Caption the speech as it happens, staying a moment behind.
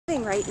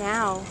Right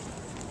now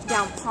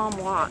down Palm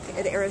Walk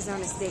at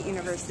Arizona State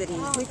University,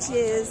 which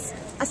is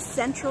a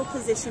central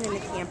position in the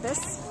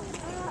campus.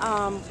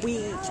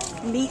 We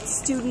meet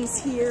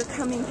students here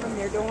coming from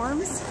their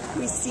dorms.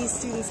 We see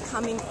students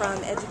coming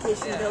from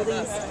education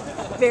buildings,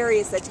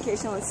 various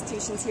educational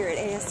institutions here at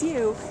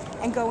ASU,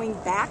 and going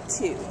back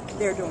to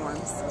their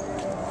dorms.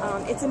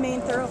 It's a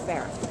main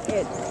thoroughfare.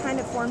 It kind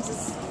of forms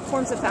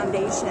a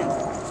foundation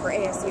for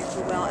ASU, if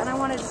you will. And I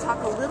wanted to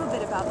talk a little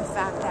bit about the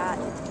fact that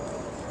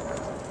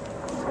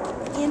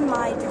in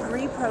my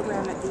degree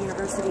program at the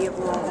University of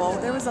Louisville,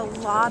 there was a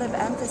lot of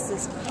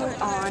emphasis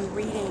put on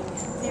reading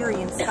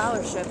theory and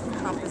scholarship and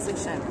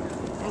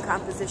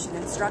composition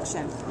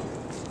instruction.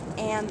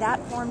 And that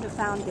formed a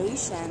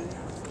foundation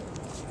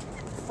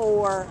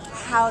for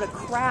how to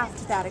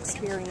craft that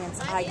experience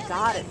I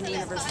got at the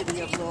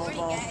University of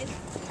Louisville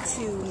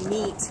to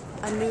meet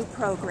a new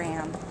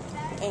program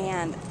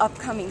and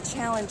upcoming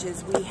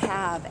challenges we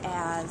have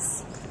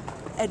as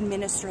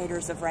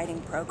administrators of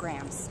writing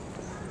programs.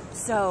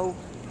 So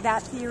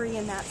that theory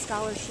and that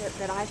scholarship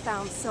that I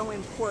found so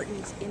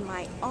important in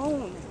my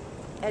own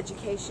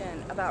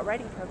education about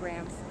writing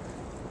programs,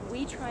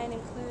 we try and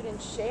include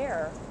and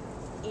share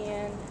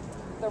in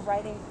the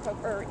TA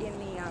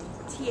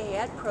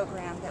Ed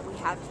program that we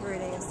have here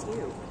at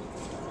ASU.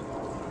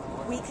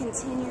 We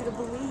continue to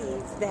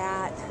believe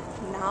that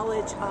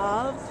knowledge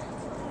of,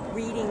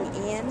 reading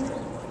in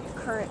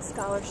current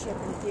scholarship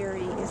and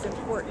theory is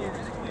important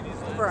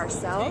for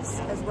ourselves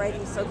as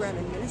writing program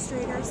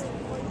administrators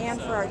and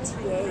for our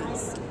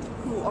TAs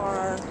who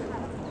are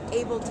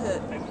able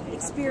to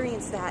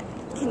experience that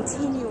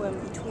continuum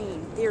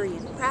between theory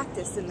and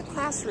practice in the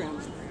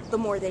classroom the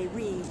more they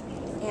read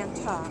and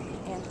talk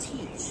and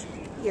teach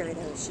here at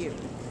ASU.